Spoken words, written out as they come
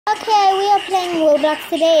Okay, we are playing Roblox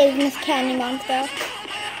today as Miss Candy Monster.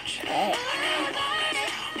 Okay.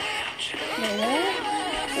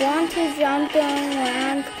 Want to jump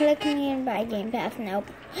around, clicking in by Game Pass?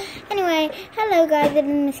 Nope. Anyway, hello guys, it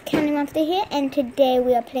is Miss Candy Monster here, and today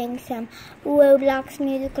we are playing some Roblox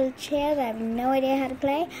musical chairs. I have no idea how to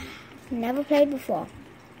play. Never played before.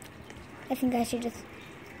 I think I should just...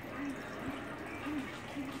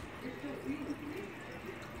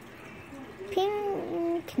 Pink?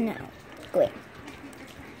 No. Green.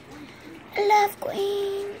 I love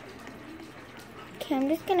green. Okay, I'm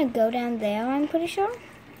just gonna go down there, I'm pretty sure.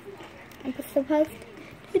 I'm supposed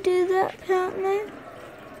to do that, apparently.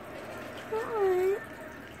 Alright.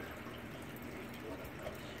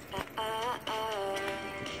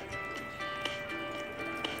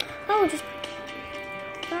 Oh, just...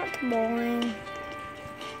 That's boring.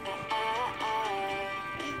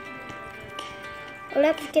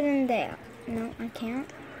 Let's get in there. No, I can't.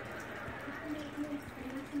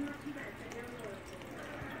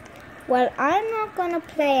 Well, I'm not gonna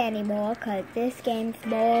play anymore because this game's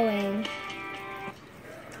boring.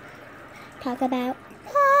 Talk about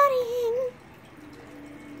partying.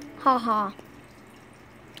 Haha.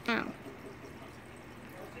 Ow.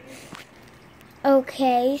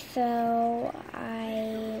 Okay, so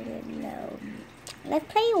I don't know.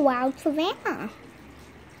 Let's play Wild Savannah.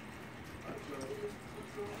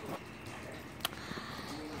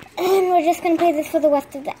 And we're just going to play this for the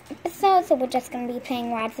rest of the episode, so we're just going to be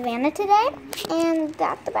playing Wild Savannah today. And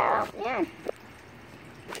that's about, yeah.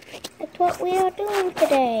 That's what we are doing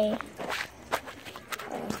today.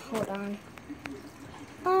 Hold on.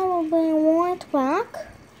 Oh, we want back.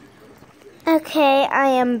 Okay, I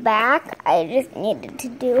am back. I just needed to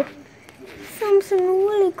do something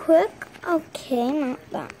really quick. Okay, not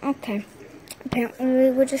that. Okay.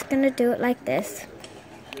 Apparently, we're just going to do it like this.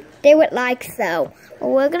 They would like so.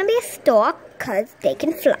 Well, we're gonna be a stork because they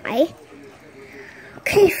can fly.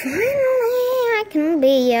 Okay, finally I can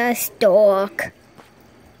be a stork.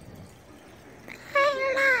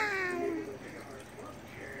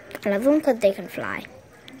 I love them because they can fly.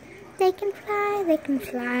 They can fly, they can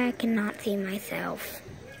fly. I cannot see myself.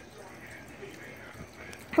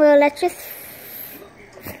 Well, let's just...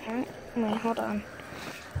 Wait, hold on.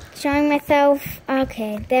 Showing myself.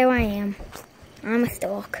 Okay, there I am. I'm a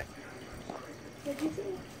stork.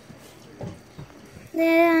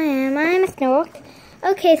 There I am. I'm a stork.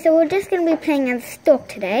 Okay, so we're just going to be playing as a stork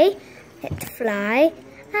today. Let's fly.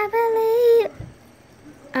 I believe.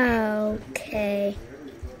 Okay.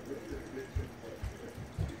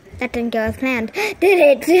 That didn't go as planned. Did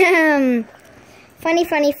it? Funny,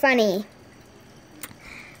 funny, funny.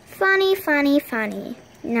 Funny, funny, funny.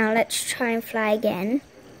 Now let's try and fly again.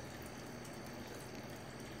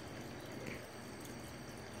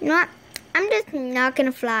 No, I'm just not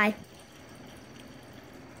gonna fly.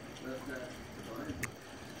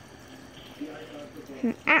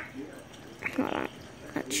 Ah, hold on.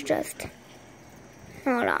 Let's just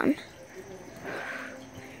hold on.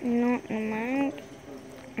 No, never mind.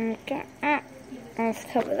 Okay. Let's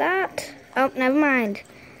cover that. Oh, never mind.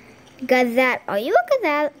 Gazelle. Are you a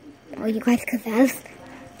gazelle? Oh, you guys gazelles?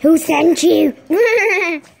 Who sent you?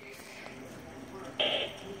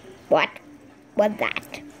 What? What's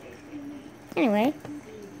that? Anyway,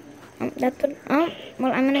 that's what,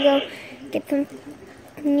 well, I'm gonna go get some,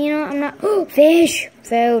 you know, I'm not, oh, fish,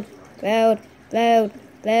 food, wait, hold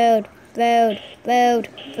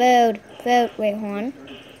on,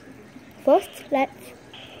 first, let's,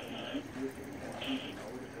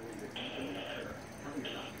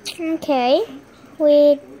 okay,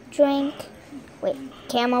 we drink, wait,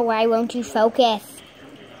 camera, why won't you focus?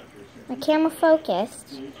 My camera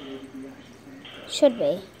focused, should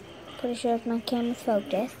be. Pretty sure if my camera's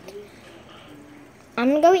focused. I'm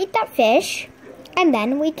gonna go eat that fish, and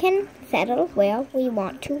then we can settle where we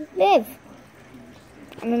want to live.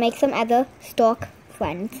 I'm gonna make some other stork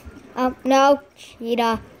friends. Oh, no,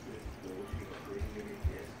 cheetah.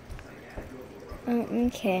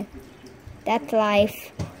 Okay. That's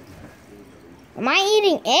life. Am I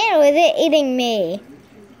eating it, or is it eating me?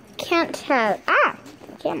 Can't tell. Ah,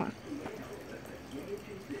 camera.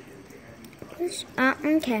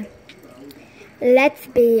 Okay. Let's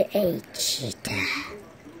be a cheetah.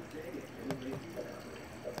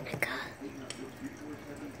 Oh my God.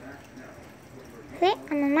 See,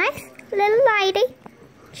 I'm a nice little lady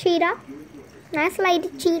cheetah. Nice lady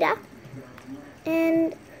cheetah.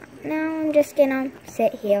 And now I'm just gonna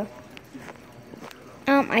sit here.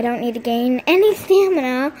 I don't need to gain any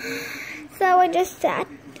stamina. So I just sat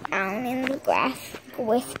down in the grass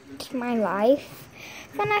with my life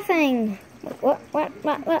for nothing. What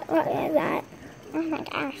is that? Oh my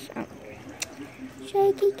gosh. Oh.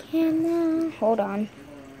 Shaky camera. Hold on.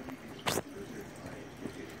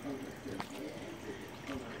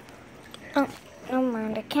 Oh, never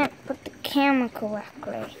mind. I can't put the camera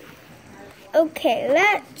correctly. Okay,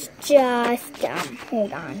 let's just,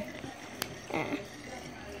 hold on. And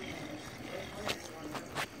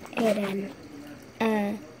then,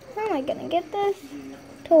 how am I gonna get this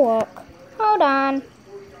to work? Hold on.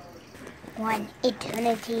 1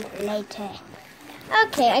 eternity later.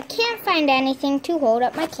 Okay, I can't find anything to hold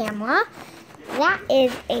up my camera. That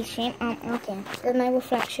is a shame. Okay, there's my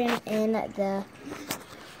reflection in the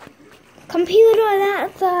computer.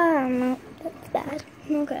 That's bad.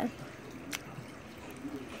 Okay.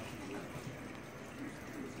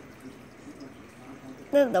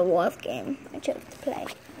 This is the worst game I chose to play.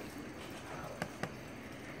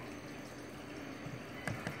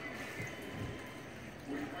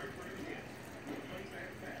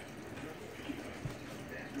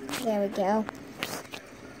 There we go.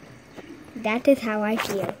 That is how I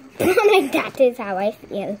feel. That is how I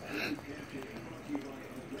feel.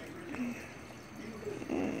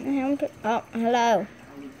 Oh, hello.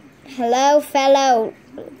 Hello, fellow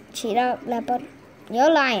cheetah leopard.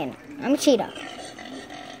 You're lying. I'm a cheetah.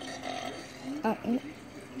 Oh,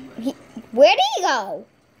 where did he go?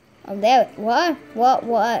 Oh, there. What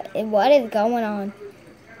is going on?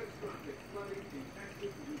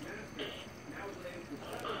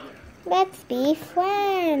 Let's be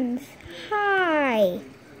friends. Hi.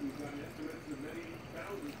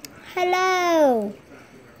 Hello.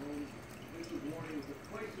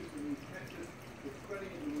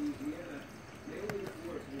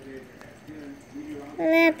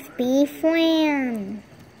 Let's be friends.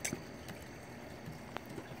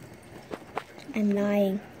 I'm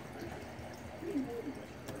lying.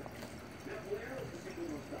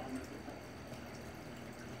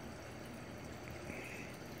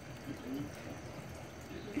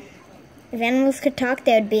 If animals could talk,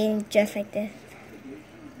 they would be just like this.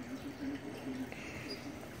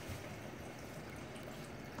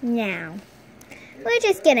 Now, we're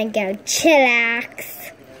just gonna go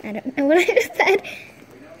chillax. I don't know what I just said.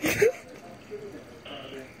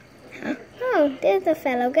 Huh? Oh, there's a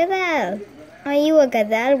fellow gazelle. Are you a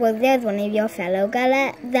gazelle? Well, there's one of your fellow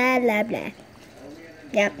gazelle, blah, blah.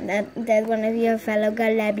 Yep, there's one of your fellow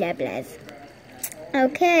gazelle, blah, blahs.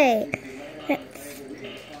 Okay.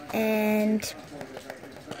 And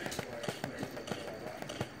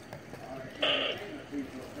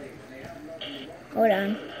hold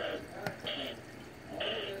on.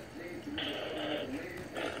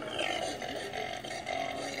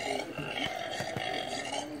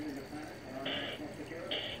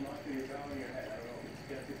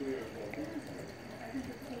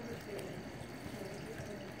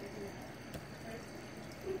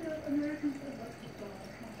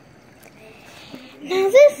 Now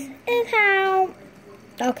this is how...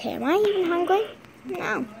 Okay, am I even hungry?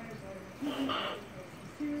 No.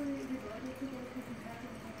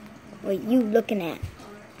 What are you looking at?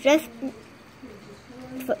 Just...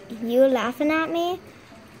 You're laughing at me?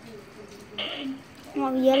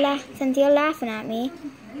 Well, since you're laughing at me,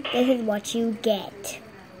 this is what you get.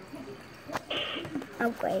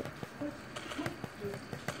 Oh, great.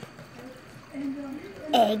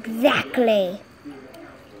 Exactly.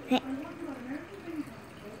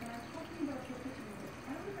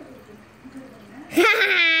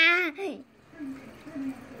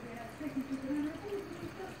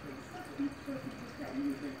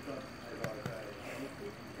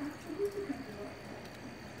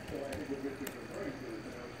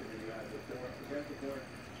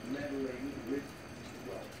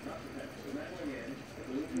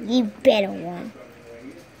 You better one.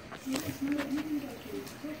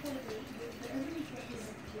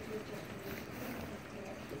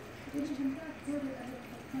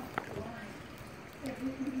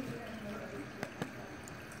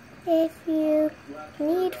 If you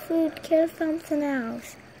need food, kill something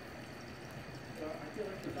else.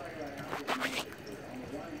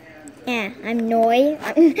 Yeah, I'm Noi.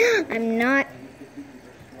 I'm not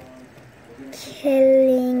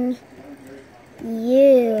killing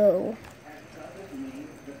you.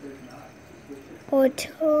 Or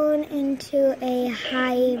turn into a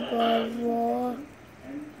herbivore.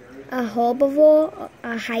 A herbivore?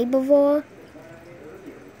 A herbivore?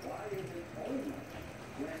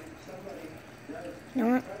 You know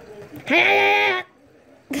what?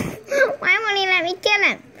 Why won't he let me kill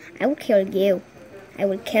him? I will kill you. I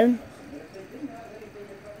will kill him.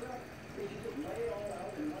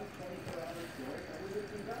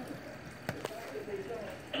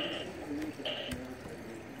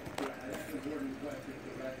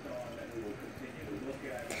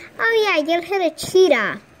 Oh yeah, you're not a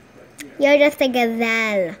cheetah. You're just a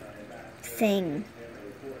gazelle thing.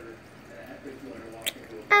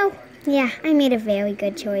 Oh, yeah, I made a very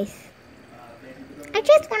good choice. I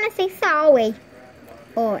just want to say sorry.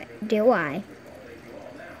 Or do I?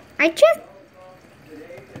 I just...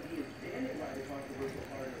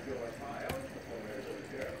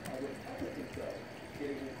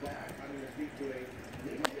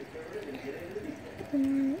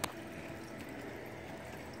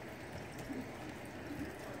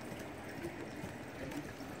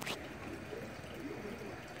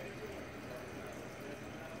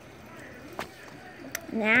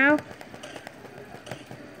 Now...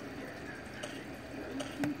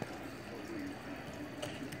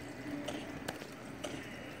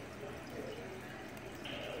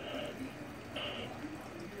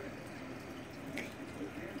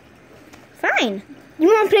 Fine. You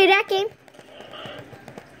want to play that game?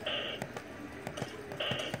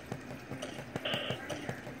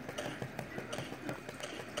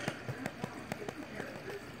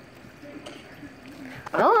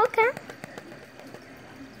 Oh, okay.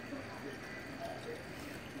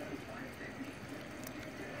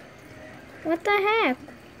 What the heck?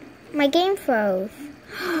 My game froze.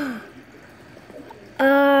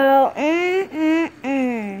 Oh,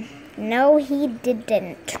 No, he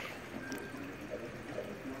didn't.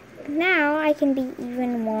 Now I can be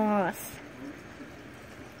even worse.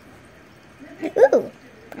 Ooh,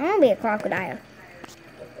 I want to be a crocodile.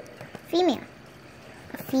 Female.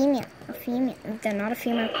 A female. A female. They're not a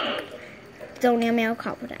female crocodile. It's only a male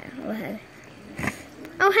crocodile.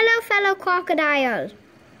 Oh, hello, fellow crocodiles.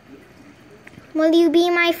 Will you be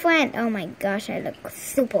my friend? Oh my gosh, I look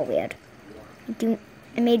super weird. I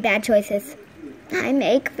made bad choices. I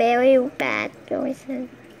make very bad choices.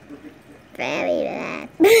 Very bad.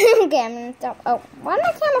 Okay, I'm gonna stop. Oh, why is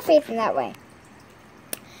my camera facing that way?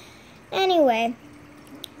 Anyway.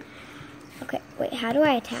 Okay, wait, how do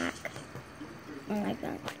I attack? Oh my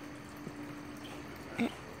god.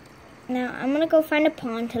 Now, I'm gonna go find a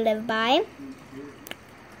pond to live by.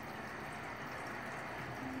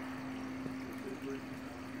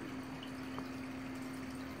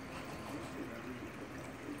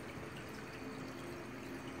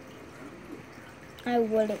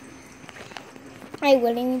 I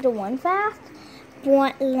really need to run fast,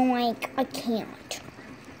 but like I can't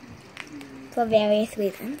for various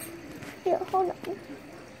reasons. Here, hold on.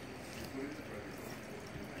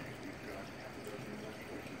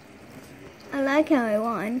 I like how I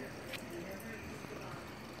won.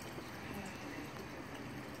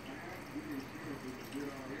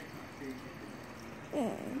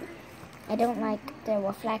 I don't like the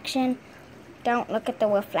reflection. Don't look at the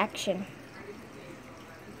reflection.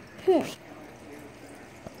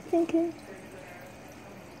 Okay.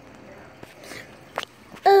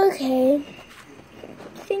 Okay.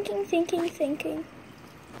 Thinking.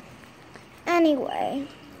 Anyway.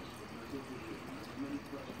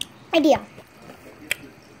 Idea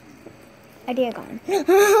gone.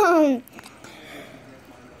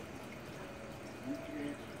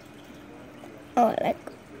 Oh, I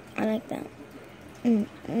like that.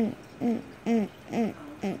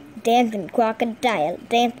 Dancing crocodile.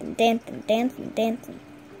 Dancing.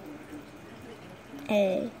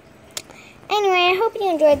 Anyway, I hope you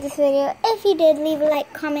enjoyed this video. If you did, leave a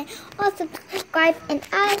like, comment, or subscribe, and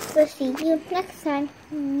I will see you next time.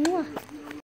 Mwah.